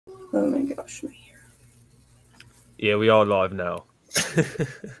Oh my gosh, my hair. Yeah, we are live now.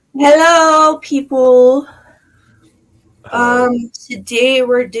 Hello, people. Hello. Today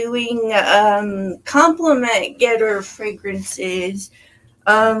we're doing compliment getter fragrances.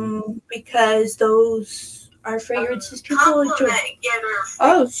 Because those are fragrances people enjoy.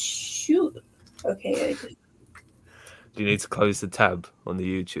 Oh shoot. Okay, Do you need to close the tab on the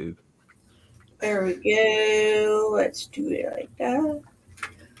YouTube? there we go. Let's do it like that.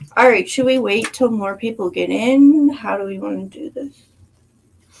 All right, should we wait till more people get in? How do we want to do this?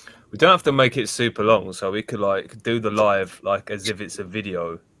 We don't have to make it super long, so we could like do the live like as if it's a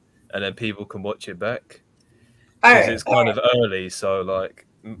video, and then people can watch it back. Because it's kind of early, so like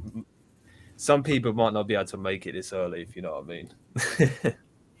some people might not be able to make it this early, if you know what I mean.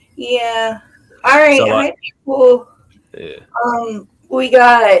 Yeah. All right, So, like, hi people. Yeah. We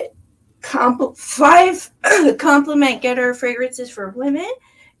got five compliment getter fragrances for women,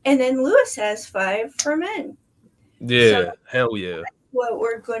 and then Lewis has 5 for men. Yeah, so hell yeah. That's what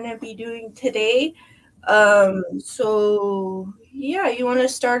we're going to be doing today. So yeah, you want to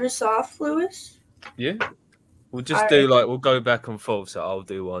start us off, Lewis? Yeah. We'll just do like we'll go back and forth. So I'll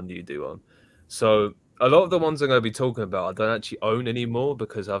do one, you do one. So a lot of the ones I'm going to be talking about, I don't actually own anymore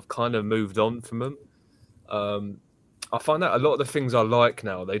because I've kind of moved on from them. I find that a lot of the things I like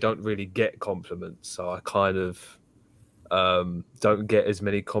now, they don't really get compliments. So I kind of don't get as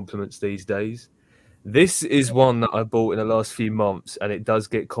many compliments these days. This is one that I bought in the last few months, and it does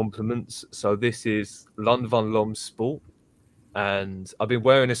get compliments. So this is Lanvin L'Homme Sport, and I've been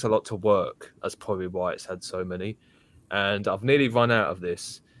wearing this a lot to work. That's probably why it's had so many. And I've nearly run out of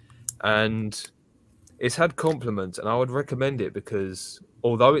this, and it's had compliments, and I would recommend it because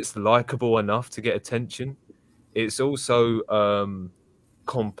although it's likable enough to get attention, it's also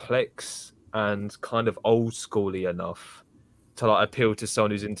complex and kind of old schooly enough to like appeal to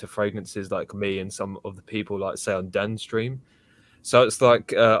someone who's into fragrances like me and some of the people like say on Danstream. So it's like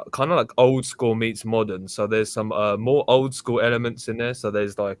kind of like old school meets modern. So there's some more old school elements in there. So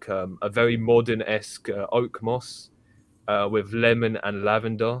there's like a very modern-esque oak moss with lemon and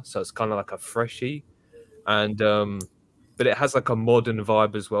lavender. So it's kind of like a freshie, and but it has like a modern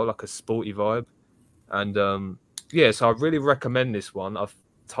vibe as well, like a sporty vibe. And yeah, so I really recommend this one. I've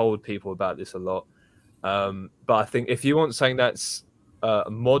told people about this a lot. But I think if you want something that's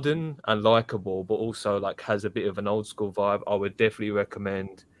modern and likable, but also like has a bit of an old school vibe, I would definitely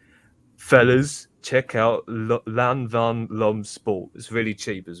recommend. Fellas, check out Lanvin L'Homme Sport. It's really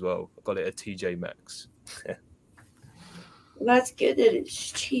cheap as well. I got it at TJ Maxx. That's good that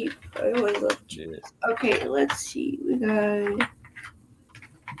it's cheap. I always love cheap. Yeah. Okay, let's see. We got.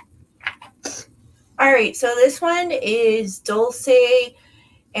 All right, so this one is Dolce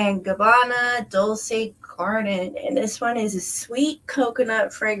and Gabbana Dolce Garden, and this one is a sweet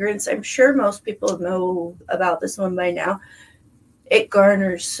coconut fragrance. I'm sure most people know about this one by now. It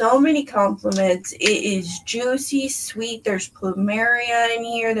garners so many compliments. It is juicy, sweet. There's plumeria in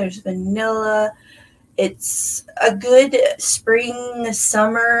here. There's vanilla. It's a good spring,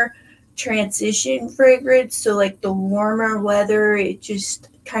 summer transition fragrance. So like the warmer weather, it just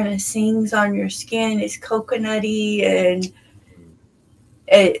kind of sings on your skin. It's coconutty and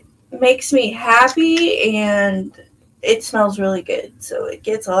it makes me happy, and it smells really good. So it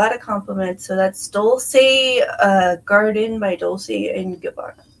gets a lot of compliments. So that's Dolce Garden by Dolce and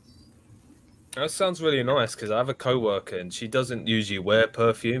Gabbana. That sounds really nice because I have a coworker and she doesn't usually wear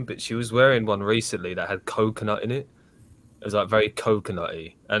perfume, but she was wearing one recently that had coconut in it. It was like very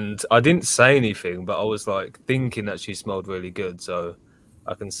coconutty, and I didn't say anything, but I was like thinking that she smelled really good. So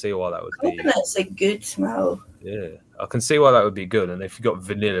I can see why that would be. Coconut's a good smell. Yeah, I can see why that would be good. And if you got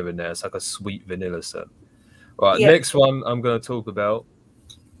vanilla in there, it's like a sweet vanilla scent. Right, yeah. Next one I'm going to talk about.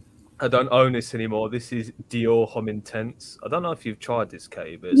 I don't own this anymore. This is Dior Homme Intense. I don't know if you've tried this,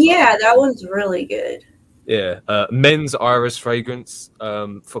 Kay, but yeah, that one's really good. Yeah, men's iris fragrance.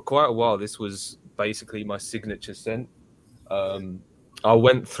 For quite a while, this was basically my signature scent. I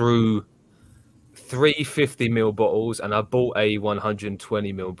went through 350ml bottles, and I bought a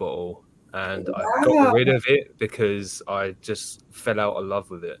 120ml bottle, and I got rid of it because I just fell out of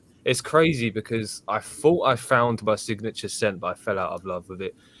love with it. It's crazy because I thought I found my signature scent, but I fell out of love with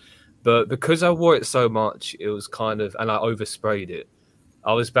it. But because I wore it so much, it was kind of, and I oversprayed it,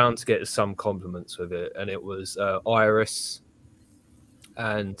 I was bound to get some compliments with it. And it was iris,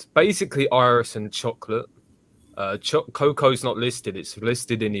 and basically iris and chocolate. Cocoa's not listed. It's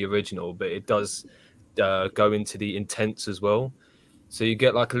listed in the original, but it does go into the intense as well. So you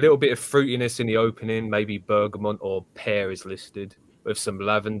get like a little bit of fruitiness in the opening, maybe bergamot or pear is listed with some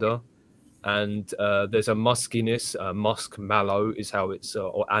lavender. and there's a muskiness. Musk mallow is how it's,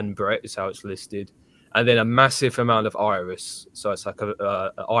 or ambrette is how it's listed, and then a massive amount of iris. So it's like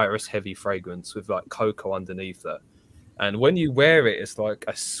a iris heavy fragrance with like cocoa underneath that. And when you wear it, it's like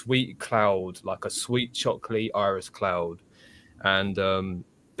a sweet cloud, like a sweet chocolate iris cloud. And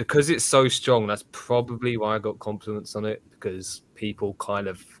because it's so strong, that's probably why I got compliments on it, because people kind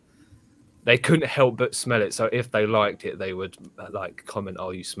of, they couldn't help but smell it. So if they liked it, they would like comment, "Oh,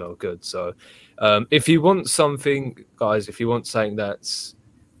 you smell good." So if you want something, guys, if you want something that's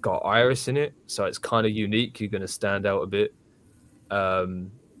got iris in it, so it's kind of unique, you're going to stand out a bit.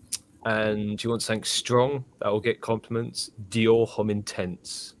 And you want something strong that will get compliments, Dior Homme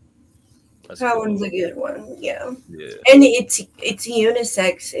Intense. That one's a good one, yeah. Yeah. And it's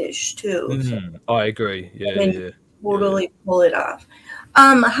unisex-ish too. So I agree. Yeah. Totally pull it off.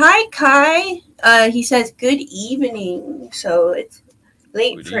 Hi Kai. He says good evening. So it's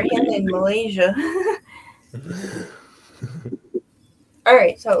late Good for evening. him in Malaysia. All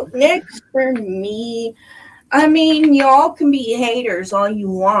right, so next for me, I mean, y'all can be haters all you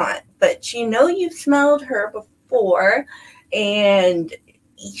want, but you know you've smelled her before, and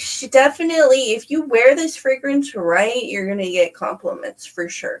you should definitely, if you wear this fragrance right, you're going to get compliments for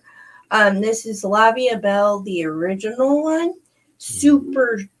sure. This is La Vie Belle, the original one.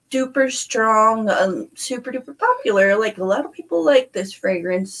 Super duper strong, super duper popular. Like, a lot of people like this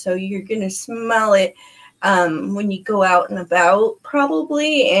fragrance, so you're going to smell it when you go out and about,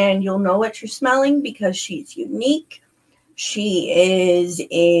 probably, and you'll know what you're smelling because she's unique. She is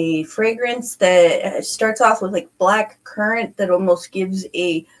a fragrance that starts off with like black currant that almost gives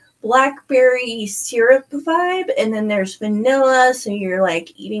a blackberry syrup vibe, and then there's vanilla, so you're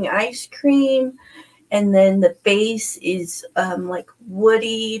like eating ice cream, and then the base is like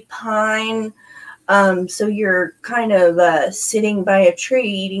woody pine. So you're kind of sitting by a tree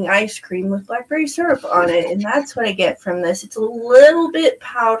eating ice cream with blackberry syrup on it. And that's what I get from this. It's a little bit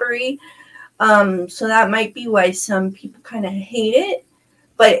powdery. So that might be why some people kind of hate it.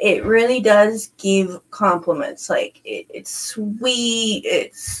 But it really does give compliments. Like, it's sweet,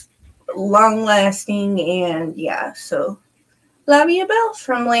 it's long-lasting, and yeah. So La Vie Belle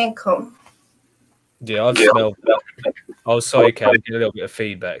from Lancome. Yeah, I've smelled that. Oh, sorry, Cam, getting a little bit of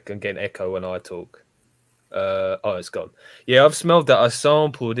feedback and getting echo when I talk. Oh, it's gone. Yeah, I've smelled that. I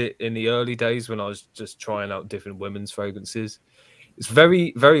sampled it in the early days when I was just trying out different women's fragrances. It's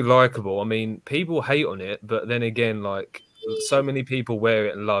very, very likable. I mean, people hate on it, but then again, like, so many people wear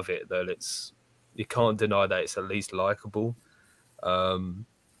it and love it that you can't deny that it's at least likable. And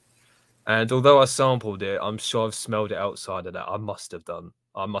although I sampled it, I'm sure I've smelled it outside of that. I must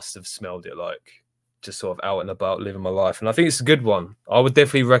have smelled it like just sort of out and about living my life, and I think it's a good one. I would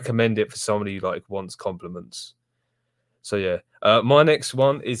definitely recommend it for somebody who like wants compliments. So yeah, my next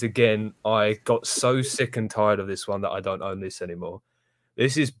one is, again, I got so sick and tired of this one that I don't own this anymore.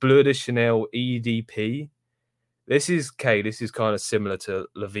 This is Bleu de Chanel EDP. This is kind of similar to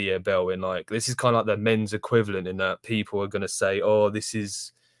La Vie Belle, in like, this is kind of like the men's equivalent, in that people are going to say, "Oh, this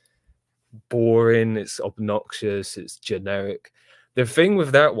is boring, it's obnoxious, it's generic." The thing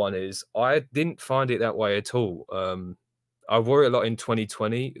with that one is I didn't find it that way at all. I wore it a lot in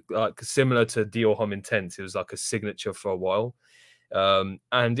 2020, like similar to Dior Homme Intense. It was like a signature for a while. And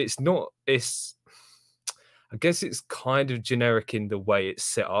I guess it's kind of generic in the way it's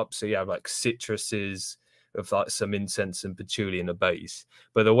set up. So you have like citruses with like some incense and patchouli in the base.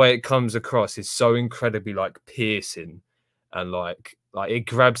 But the way it comes across is so incredibly like piercing, and like it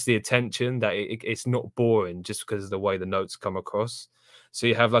grabs the attention, that it's not boring just because of the way the notes come across. So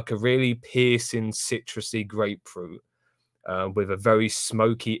you have like a really piercing citrusy grapefruit with a very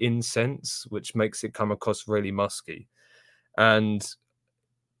smoky incense, which makes it come across really musky. And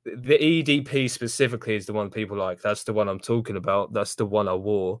the EDP specifically is the one people like. That's the one I'm talking about. That's the one I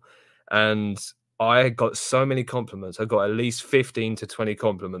wore. And I got so many compliments. I got at least 15 to 20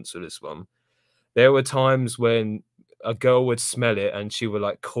 compliments for this one. There were times when a girl would smell it and she would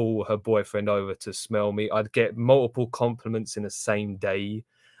like call her boyfriend over to smell me. I'd get multiple compliments in the same day.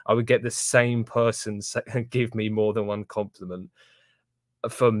 I would get the same person give me more than one compliment.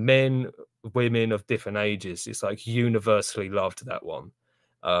 For men, women of different ages, it's like universally loved, that one.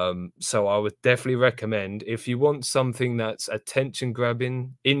 So I would definitely recommend, if you want something that's attention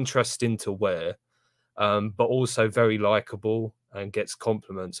grabbing, interesting to wear, but also very likable and gets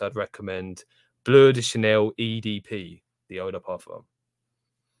compliments, I'd recommend Bleu de Chanel EDP, the Eau de Parfum.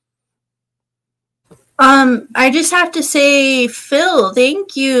 I just have to say, Phil,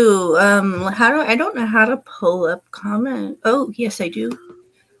 thank you. I don't know how to pull up comment. Oh, yes, I do.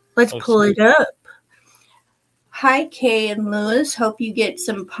 Let's pull it up. Hi, Kay and Lewis. Hope you get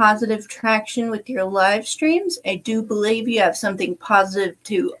some positive traction with your live streams. I do believe you have something positive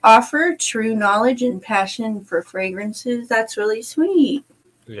to offer, true knowledge and passion for fragrances. That's really sweet.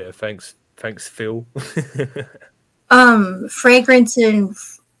 Yeah, thanks, Phil. Fragrance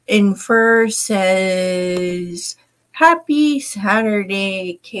in Fur says, "Happy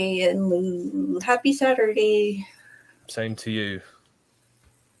Saturday, Kay and Lou. Happy Saturday." Same to you.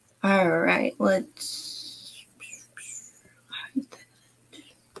 All right, let's.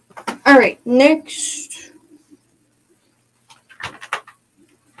 All right, next.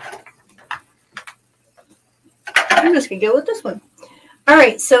 I'm just gonna go with this one. All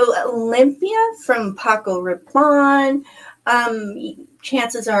right, so Olympia from Paco Rabanne.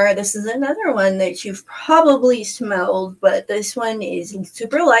 Chances are this is another one that you've probably smelled, but this one is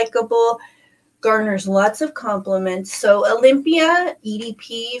super likable, garners lots of compliments. So Olympia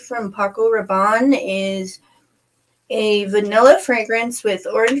EDP from Paco Rabanne is a vanilla fragrance with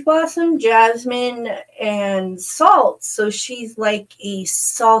orange blossom, jasmine, and salt. So she's like a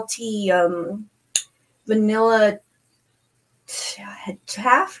salty vanilla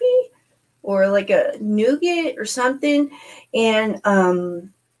taffy or like a nougat or something. And so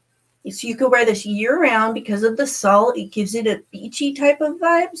you could wear this year round because of the salt. It gives it a beachy type of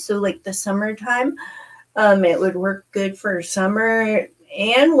vibe. So like the summertime, it would work good for summer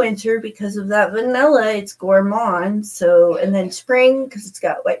and winter because of that vanilla. It's gourmand. So, and then spring because it's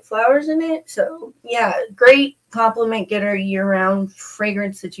got white flowers in it. So yeah, great compliment getter year round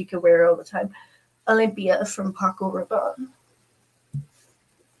fragrance that you could wear all the time. Olympia from Paco Rabanne.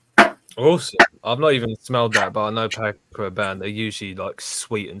 Awesome. I've not even smelled that, but I know Paco Rabanne, they're usually like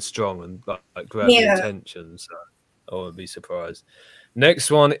sweet and strong and like grab your attention. So I wouldn't be surprised.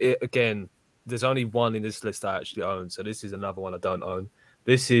 Next one, again, there's only one in this list I actually own. So this is another one I don't own.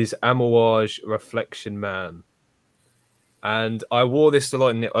 This is Amouage Reflection Man. And I wore this a lot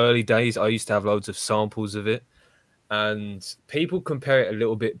in the early days. I used to have loads of samples of it. And people compare it a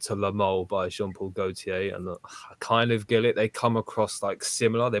little bit to La Mole by Jean-Paul Gaultier, and I kind of get it. They come across like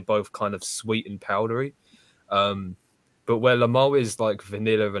similar. They're both kind of sweet and powdery. But where La Mole is like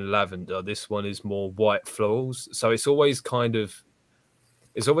vanilla and lavender, this one is more white florals. So it's always kind of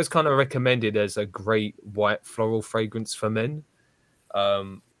recommended as a great white floral fragrance for men,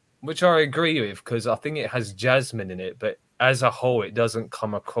 which I agree with because I think it has jasmine in it, but as a whole, it doesn't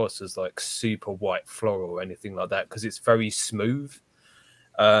come across as like super white floral or anything like that because it's very smooth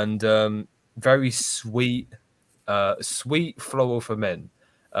and very sweet, sweet floral for men.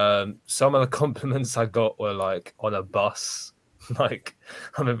 Some of the compliments I got were like on a bus. Like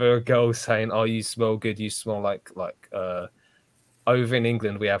I remember a girl saying, "Oh, you smell good. You smell like over in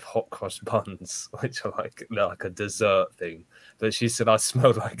England we have hot cross buns, which are like a dessert thing." But she said I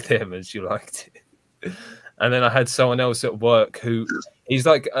smelled like them, and she liked it. And then I had someone else at work who he's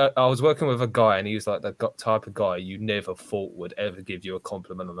like, I was working with a guy, and he was like the type of guy you never thought would ever give you a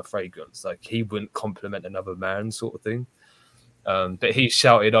compliment on a fragrance. Like he wouldn't compliment another man, sort of thing. But he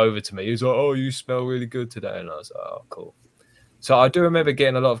shouted over to me. He was like, "Oh, you smell really good today," and I was like, "Oh, cool." So I do remember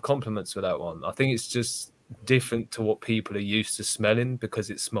getting a lot of compliments for that one. I think it's just different to what people are used to smelling because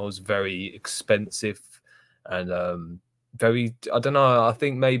it smells very expensive and very, I don't know, I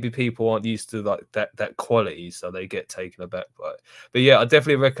think maybe people aren't used to like that quality, so they get taken aback by it. But yeah, I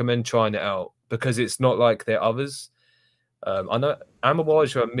definitely recommend trying it out because it's not like their others. I know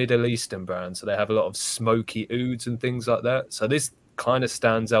Amouage are a Middle Eastern brand, so they have a lot of smoky ouds and things like that. So this kind of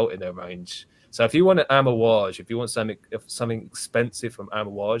stands out in their range. So if you want an Amouage, if you want something expensive from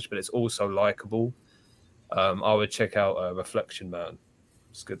Amouage, but it's also likable, I would check out Reflection Man.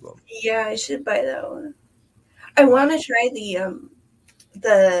 It's a good one. Yeah, I should buy that one. I want to try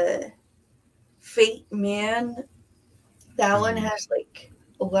the Fate Man. That one has like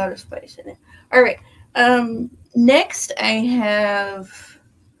a lot of spice in it. All right. Next I have,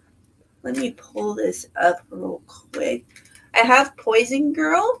 let me pull this up real quick. I have Poison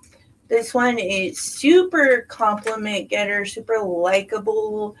Girl. This one is super compliment getter, super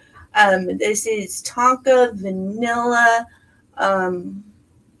likable. This is Tonka Vanilla,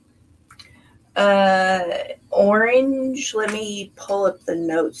 orange. Let me pull up the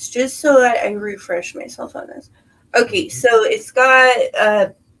notes just so I refresh myself on this. Okay, so it's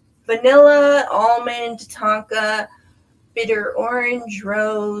got vanilla, almond, tonka, bitter orange,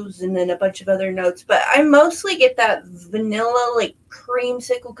 rose, and then a bunch of other notes. But I mostly get that vanilla, like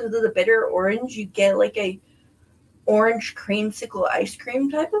creamsicle, because of the bitter orange. You get like a orange creamsicle ice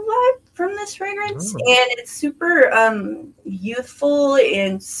cream type of vibe from this fragrance. And it's super youthful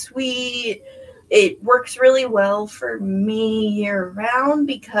and sweet. It works really well for me year round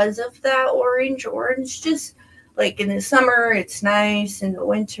because of that orange. Orange just Like in the summer, it's nice. In the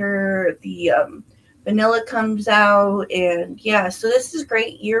winter, the vanilla comes out. And yeah, so this is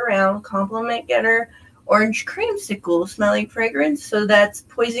great year-round compliment getter. Orange creamsicle smelling fragrance. So that's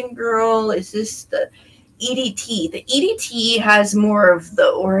Poison Girl. Is this the EDT? The EDT has more of the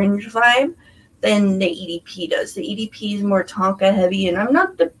orange vibe than the EDP does. The EDP is more Tonka heavy, and I'm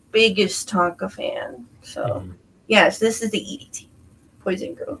not the biggest Tonka fan. So yes, this is the EDT,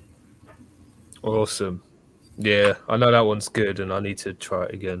 Poison Girl. Awesome. Yeah, I know that one's good, and I need to try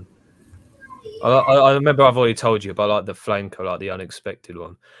it again. I remember I've already told you, but I like the Flanker, like the unexpected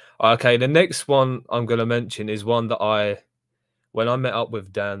one. Okay, the next one I'm going to mention is one that when I met up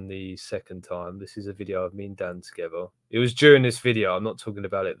with Dan the second time, this is a video of me and Dan together. It was during this video. I'm not talking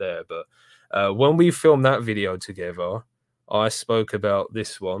about it there, but when we filmed that video together, I spoke about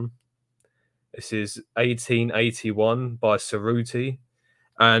this one. This is 1881 by Cerruti.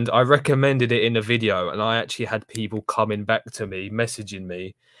 And I recommended it in the video, and I actually had people coming back to me, messaging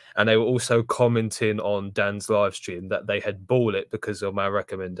me, and they were also commenting on Dan's live stream that they had bought it because of my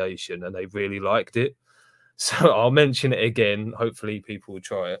recommendation and they really liked it. So I'll mention it again. Hopefully people will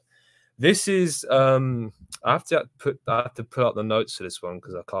try it. This is I have to put up the notes for this one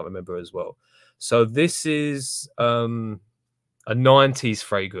because I can't remember as well. So this is a 90s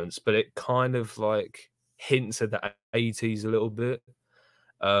fragrance, but it kind of like hints at the 80s a little bit.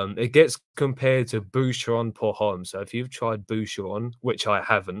 It gets compared to Boucheron Pour Homme. So if you've tried Boucheron, which I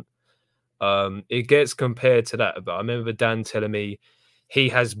haven't, it gets compared to that. But I remember Dan telling me he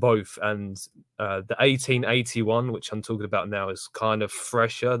has both, and the 1881, which I'm talking about now, is kind of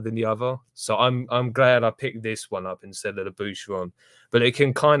fresher than the other. So I'm glad I picked this one up instead of the Boucheron. But it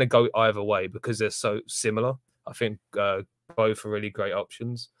can kind of go either way because they're so similar. I think both are really great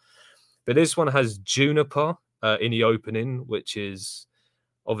options. But this one has juniper in the opening, which is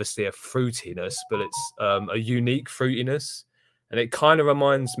obviously a fruitiness, but it's a unique fruitiness, and it kind of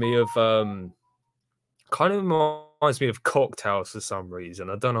reminds me of cocktails for some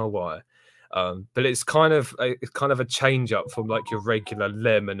reason. I don't know why, but it's kind of a change up from like your regular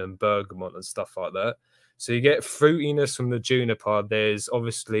lemon and bergamot and stuff like that. So you get fruitiness from the juniper. There's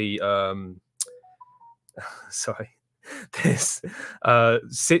obviously sorry. There's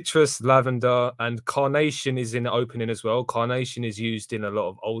citrus, lavender, and carnation is in the opening as well. Carnation is used in a lot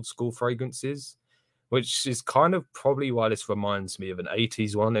of old school fragrances, which is kind of probably why this reminds me of an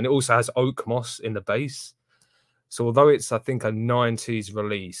 80s one. And it also has oak moss in the base. So although it's, I think, a 90s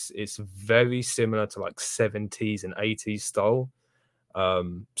release, it's very similar to like 70s and 80s style.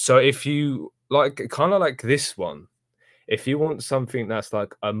 So if you like, kind of like this one, if you want something that's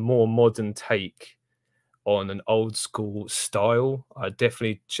like a more modern take on an old school style, I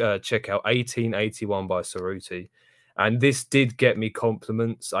definitely check out 1881 by Cerruti. And this did get me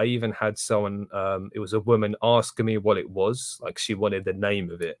compliments. I even had someone, it was a woman asking me what it was, like she wanted the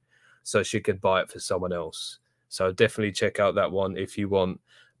name of it so she could buy it for someone else. So definitely check out that one if you want,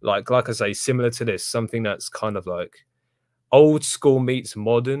 like I say, similar to this, something that's kind of like old school meets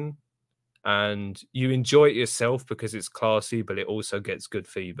modern, and you enjoy it yourself because it's classy, but it also gets good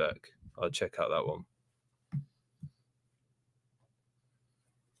feedback. I'll check out that one.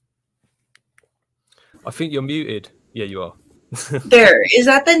 I think you're muted. Yeah, you are. There. Is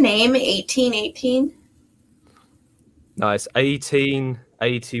that the name, 1818? No, it's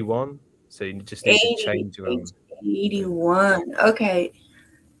 1881. So you just need to change around. 81. Okay.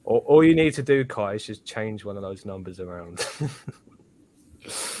 All you need to do, Kai, is just change one of those numbers around.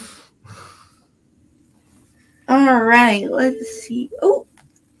 All right. Let's see. Oh,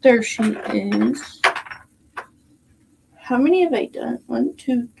 there she is. How many have I done? 1,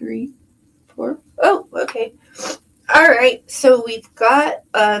 2, 3, 4. Oh, okay. All right. So we've got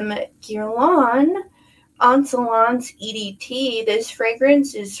Guerlain Insolence EDT. This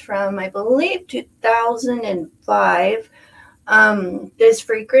fragrance is from, I believe, 2005. This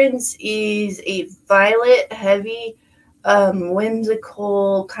fragrance is a violet, heavy,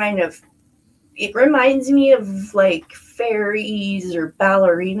 whimsical kind of. It reminds me of like fairies or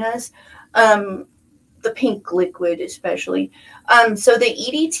ballerinas. The pink liquid especially. So the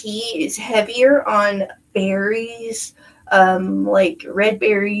EDT is heavier on berries, like red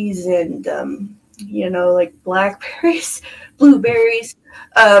berries and like blackberries, blueberries.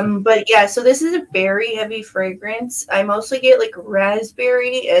 But yeah, so this is a berry heavy fragrance. I mostly get like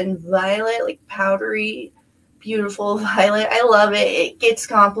raspberry and violet, like powdery, beautiful violet. I love it. It gets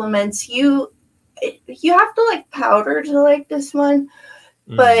compliments. You have to like powder to like this one.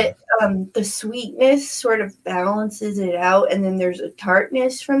 But the sweetness sort of balances it out, and then there's a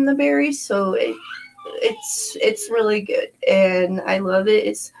tartness from the berries, so it's really good, and I love it.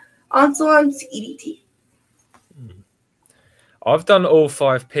 It's Insolence EDT. I've done all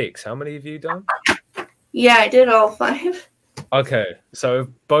 5 picks. How many have you done? Yeah, I did all 5. Okay, so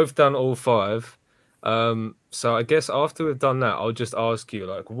we've both done all 5. So I guess after we've done that, I'll just ask you,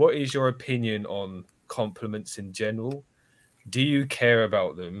 like, what is your opinion on compliments in general? Do you care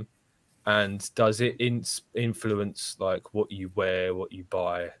about them? And does it influence like what you wear, what you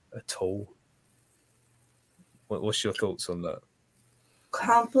buy at all? What's your thoughts on that?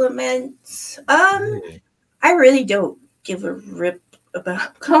 Compliments. I really don't give a rip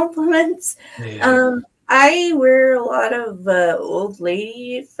about compliments. Yeah. I wear a lot of old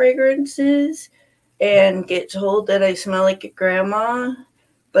lady fragrances and get told that I smell like a grandma,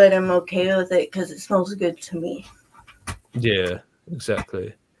 but I'm okay with it because it smells good to me. Yeah,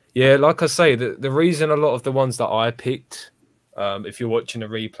 exactly. Yeah, like I say, the reason a lot of the ones that I picked, if you're watching a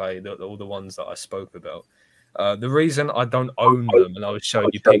replay, all the ones that I spoke about, the reason I don't own them and I was showing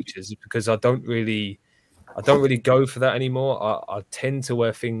you pictures is because I don't really go for that anymore. I tend to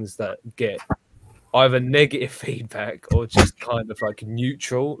wear things that get either negative feedback or just kind of like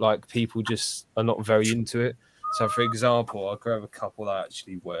neutral, like people just are not very into it. So, for example, I'll grab a couple I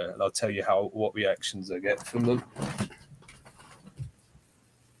actually wear, and I'll tell you what reactions I get from them.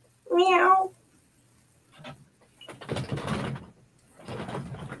 Meow.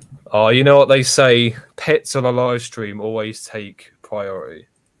 Oh, you know what they say? Pets on a live stream always take priority.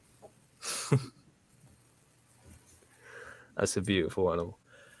 That's a beautiful animal.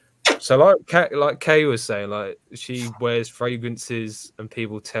 So, like Kay was saying, like she wears fragrances, and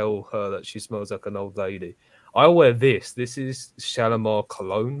people tell her that she smells like an old lady. I wear this. This is Shalimar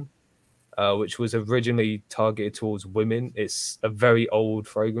cologne, which was originally targeted towards women. It's a very old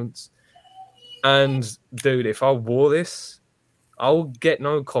fragrance, and dude, if I wore this, I'll get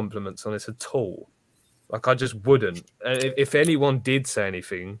no compliments on this at all. Like I just wouldn't. And if anyone did say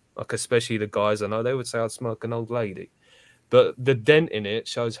anything, like especially the guys I know, they would say I'd smell like an old lady. But the dent in it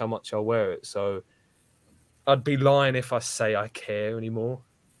shows how much I wear it. So I'd be lying if I say I care anymore.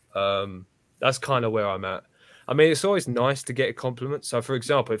 That's kind of where I'm at. I mean, it's always nice to get a compliment. So, for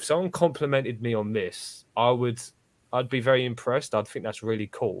example, if someone complimented me on this, I'd be very impressed. I'd think that's really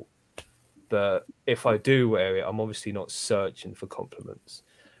cool. But if I do wear it, I'm obviously not searching for compliments.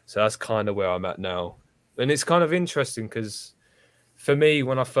 So that's kind of where I'm at now. And it's kind of interesting because for me,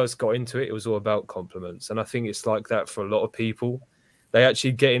 when I first got into it, it was all about compliments. And I think it's like that for a lot of people. They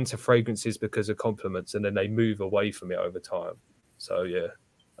actually get into fragrances because of compliments and then they move away from it over time. So, yeah,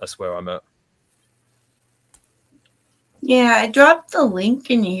 that's where I'm at. Yeah, I dropped the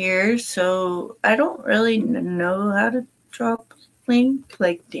link in here, so I don't really know how to drop a link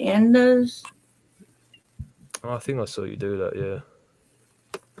like Dan does. Oh, I think I saw you do that, yeah.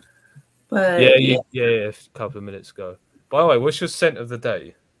 But yeah, a couple of minutes ago. By the way, what's your scent of the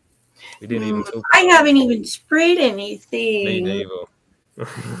day? We didn't even talk. I haven't even sprayed anything. Me neither.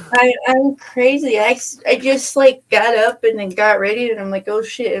 I'm crazy. I just like got up and then got ready, and I'm like, oh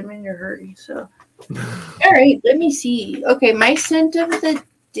shit, I'm in a hurry. So, all right, let me see. Okay, my scent of the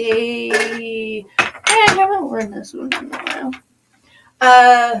day. I haven't worn this one in a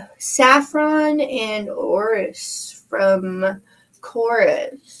while. Saffron and Orris from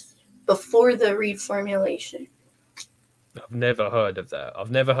Chorus before the reformulation. I've never heard of that.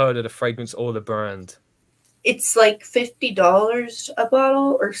 I've never heard of the fragrance or the brand. It's like $50 a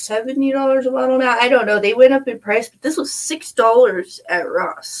bottle or $70 a bottle now. I don't know. They went up in price, but this was $6 at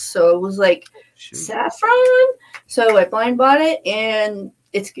Ross. So it was like saffron. So I blind bought it, and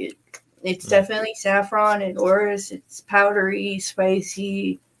it's good. It's definitely saffron and Orris. It's powdery,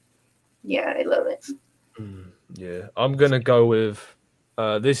 spicy. Yeah, I love it. Yeah, I'm going to go with,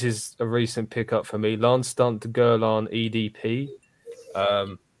 this is a recent pickup for me, L'Instant Guerlain EDP.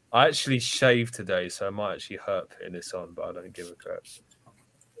 I actually shaved today, so it might actually hurt putting this on, but I don't give a crap.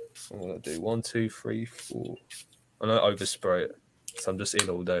 I'm going to do 1, 2, 3, 4. I don't overspray it, so I'm just in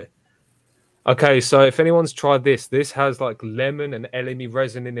all day. Okay, so if anyone's tried this has like lemon and elemi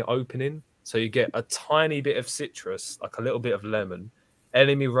resin in the opening. So you get a tiny bit of citrus, like a little bit of lemon.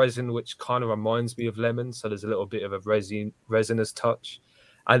 Elemi resin, which kind of reminds me of lemon. So there's a little bit of a resinous touch.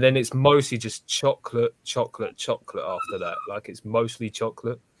 And then it's mostly just chocolate after that. Like it's mostly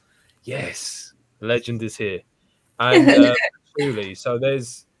chocolate. Yes, legend is here. And truly, so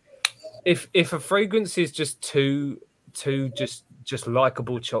there's if a fragrance is just too just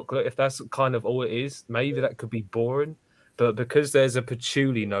likable chocolate, if that's kind of all it is, maybe that could be boring. But because there's a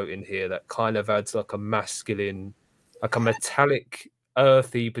patchouli note in here that kind of adds like a masculine, like a metallic,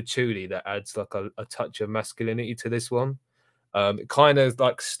 earthy patchouli that adds like a touch of masculinity to this one. It kind of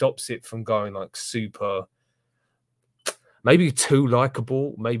like stops it from going like super, maybe too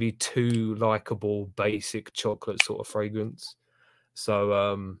likable basic chocolate sort of fragrance.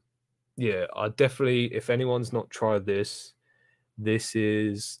 So yeah, I definitely, if anyone's not tried this, this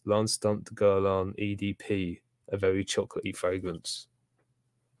is L'Instant de Guerlain EDP, a very chocolatey fragrance.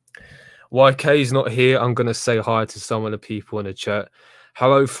 YK's not here. I'm going to say hi to some of the people in the chat.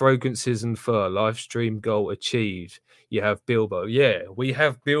 Hello, Fragrances and Fur. Live stream goal achieved. You have Bilbo. Yeah, we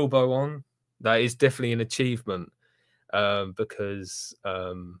have Bilbo on. That is definitely an achievement. Because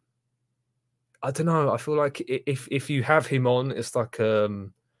I don't know. I feel like if you have him on, it's like a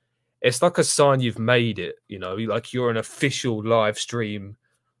sign you've made it. You know, like you're an official live stream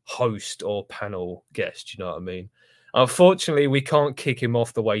host or panel guest. You know what I mean? Unfortunately, we can't kick him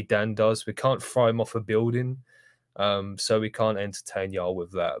off the way Dan does. We can't throw him off a building, so we can't entertain y'all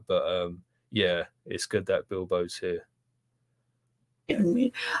with that. But yeah, it's good that Bilbo's here.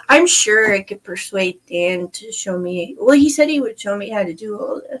 I'm sure I could persuade Dan to show me. Well, he said he would show me how to do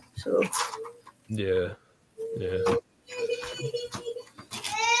all that. So yeah.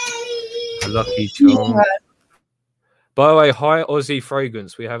 A lucky charm. Yeah. By the way, hi Aussie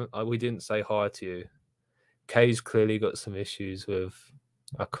Fragrance. We didn't say hi to you. Kay's clearly got some issues with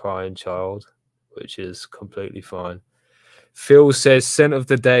a crying child, which is completely fine. Phil says, scent of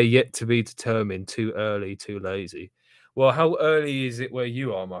the day yet to be determined. Too early, too lazy. Well, how early is it where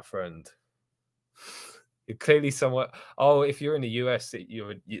you are, my friend? You're clearly somewhat... Oh, if you're in the US,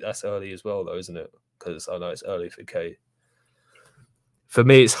 that's early as well, though, isn't it? Because I know it's early for Kay. For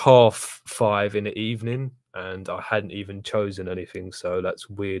me, it's 5:30 in the evening, and I hadn't even chosen anything, so that's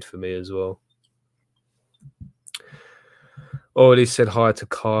weird for me as well. Already said hi to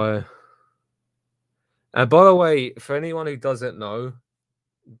Kai. And by the way, for anyone who doesn't know,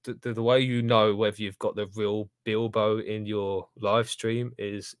 the way you know whether you've got the real Bilbo in your live stream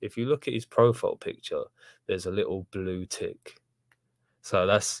is if you look at his profile picture, there's a little blue tick. So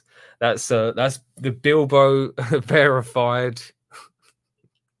that's the Bilbo verified.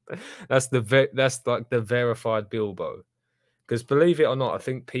 That's like the verified Bilbo. Because believe it or not, I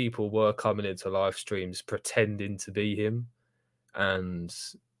think people were coming into live streams pretending to be him. And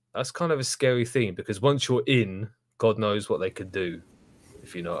that's kind of a scary thing because once you're in, God knows what they could do,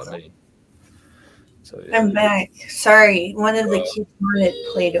 if you know what I mean. So yeah. I'm back. Sorry, one of the kids wanted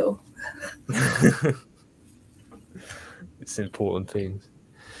Play-Doh. It's important things.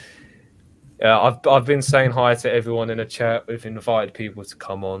 Yeah, I've been saying hi to everyone in the chat. We've invited people to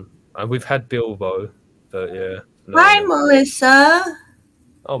come on, and we've had Bilbo, but yeah. Hi, Melissa.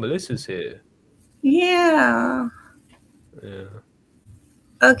 Oh, Melissa's here. Yeah. Yeah.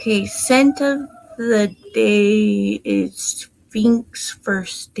 Okay, scent of the day is Sphinx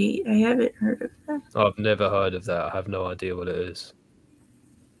First Date. I haven't heard of that. I've never heard of that. I have no idea what it is.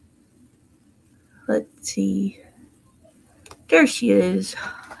 Let's see. There she is.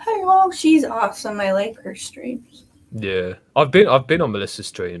 Hello, she's awesome. I like her streams. Yeah, I've been on Melissa's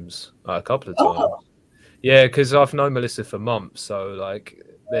streams a couple of times. Oh. Yeah, because I've known Melissa for months, so like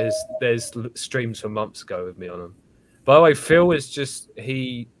there's streams from months ago with me on them. By the way, Phil is just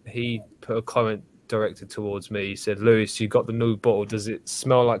he put a comment directed towards me. He said, "Lewis, you got the new bottle. Does it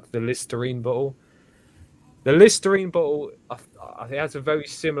smell like the Listerine bottle?" The Listerine bottle, I think, has a very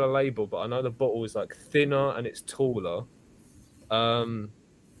similar label, but I know the bottle is like thinner and it's taller.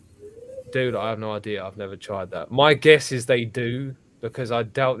 Dude, I have no idea. I've never tried that. My guess is they do, because I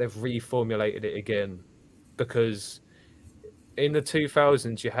doubt they've reformulated it again. Because in the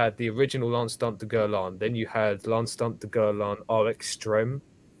 2000s, you had the original L'Instant de Guerlain. Then you had L'Instant de Guerlain Au Extrême,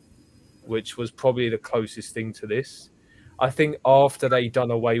 which was probably the closest thing to this. I think after they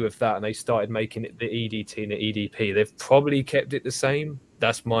done away with that and they started making it the EDT and the EDP, they've probably kept it the same.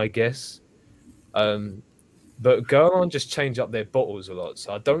 That's my guess. But Guerlain just change up their bottles a lot.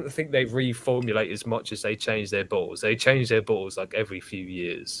 So I don't think they reformulate as much as they change their bottles. They change their bottles like every few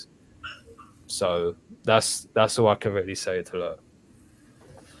years. So that's all I can really say to that.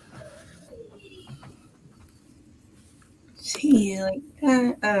 See, like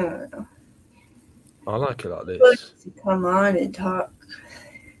that, I don't know. I like it like this. Come on and talk.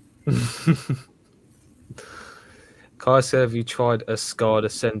 Kai said, have you tried a Escada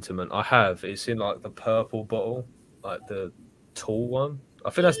Sentiment? I have. It's in like the purple bottle, like the tall one.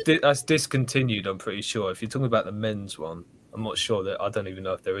 I think that's discontinued, I'm pretty sure. If you're talking about the men's one, I'm not sure that I don't even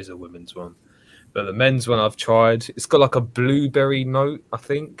know if there is a women's one. But the men's one I've tried, it's got like a blueberry note, I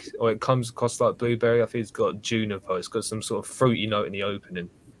think, or it comes across like blueberry. I think it's got juniper. It's got some sort of fruity note in the opening.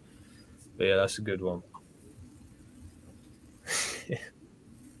 But yeah, that's a good one.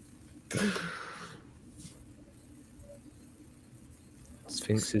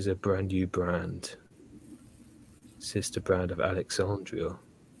 Sphinx is a brand new brand. Sister brand of Alexandria.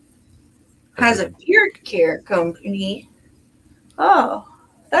 Has a beard care company. Oh,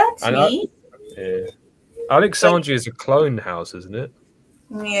 that's neat. Yeah. Alexandria is a clone house, isn't it?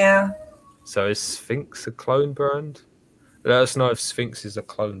 Yeah. So is Sphinx a clone brand? Let us know if Sphinx is a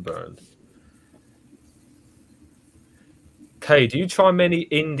clone brand. Kay, do you try many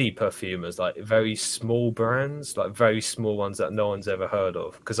indie perfumers, like very small brands, like very small ones that no one's ever heard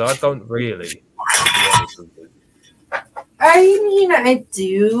of? Because I don't really, to be honest with you. I mean, I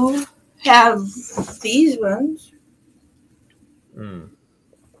do have these ones.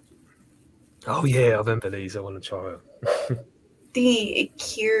 Oh yeah, I remember these. I want to try them. The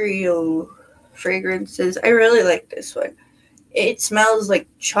Curio fragrances. I really like this one. It smells like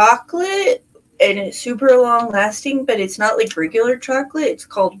chocolate and it's super long lasting, but it's not like regular chocolate. It's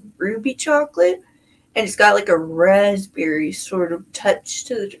called ruby chocolate, and it's got like a raspberry sort of touch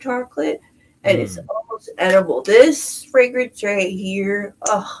to the chocolate, and it's almost edible. This fragrance right here,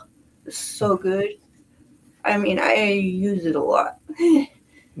 oh, it's so good. I mean, I use it a lot, and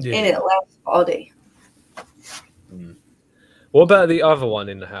it lasts all day. What about the other one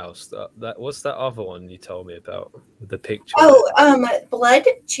in the house? That what's that other one you told me about with the picture? Oh, Blood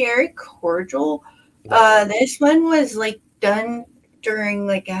Cherry Cordial. This one was like done during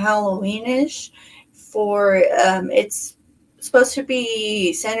like a Halloweenish for it's supposed to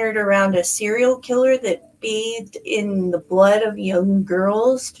be centered around a serial killer that bathed in the blood of young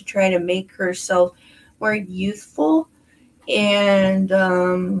girls to try to make herself more youthful. And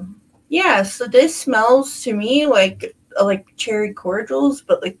yeah, so this smells to me like cherry cordials,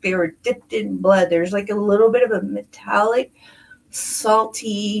 but like they were dipped in blood. There's like a little bit of a metallic,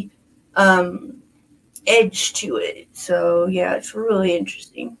 salty edge to it. So yeah, it's really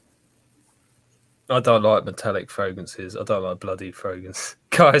interesting. I don't like metallic fragrances. I don't like bloody fragrance.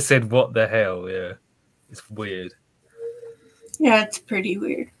 Guy said, "What the hell?" Yeah, it's weird. Yeah, it's pretty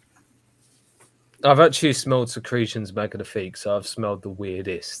weird. I've actually smelled Secretions Magnifique, so I've smelled the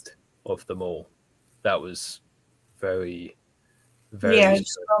weirdest of them all. That was very, very. Yeah, I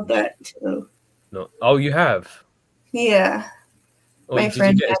smelled that too. Not. Oh, you have. Yeah, my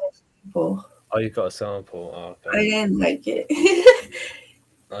friend had a sample. Oh, you got a sample. Oh, okay. I didn't like it.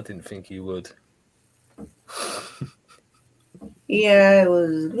 I didn't think you would. Yeah, it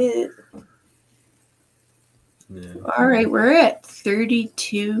was a bit. Yeah. All right, we're at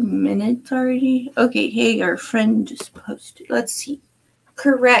 32 minutes already. Okay, hey, our friend just posted. Let's see.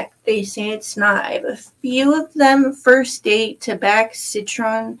 Correct. They say it's not. I have a few of them. First Date, Tabac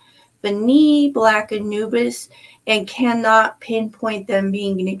Citron, Vanille, Black Anubis, and cannot pinpoint them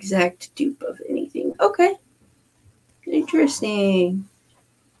being an exact dupe of anything. Okay. Interesting.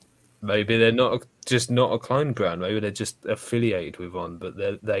 Maybe they're not a clone brand. Maybe they're just affiliated with one, but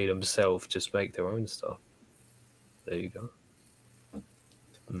they themselves just make their own stuff. There you go.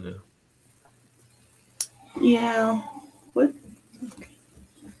 Yeah. Yeah. What? Okay.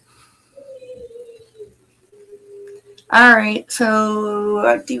 All right.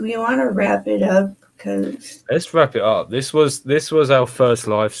 So, do we want to wrap it up? Because let's wrap it up. This was our first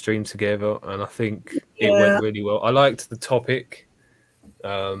live stream together, and I think it went really well. I liked the topic.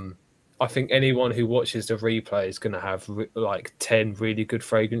 I think anyone who watches the replay is going to have like 10 really good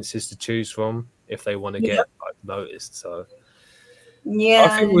fragrances to choose from if they want to get noticed. So yeah,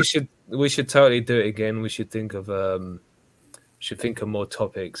 I think we should totally do it again. We should think of more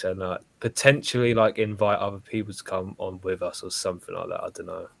topics and potentially like invite other people to come on with us or something like that. I don't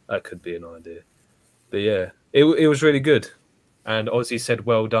know. That could be an idea. But yeah, it was really good. And Ozzy said,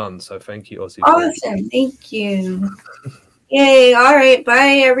 "Well done." So thank you, Ozzy. Awesome, thank you. Yay! All right,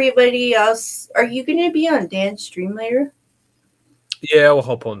 bye everybody else. Are you going to be on Dan's stream later? Yeah, I'll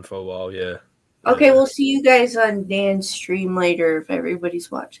hop on for a while. Yeah. Okay, we'll see you guys on Dan's stream later if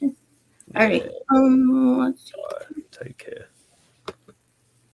everybody's watching. All right. Let's see. Take care.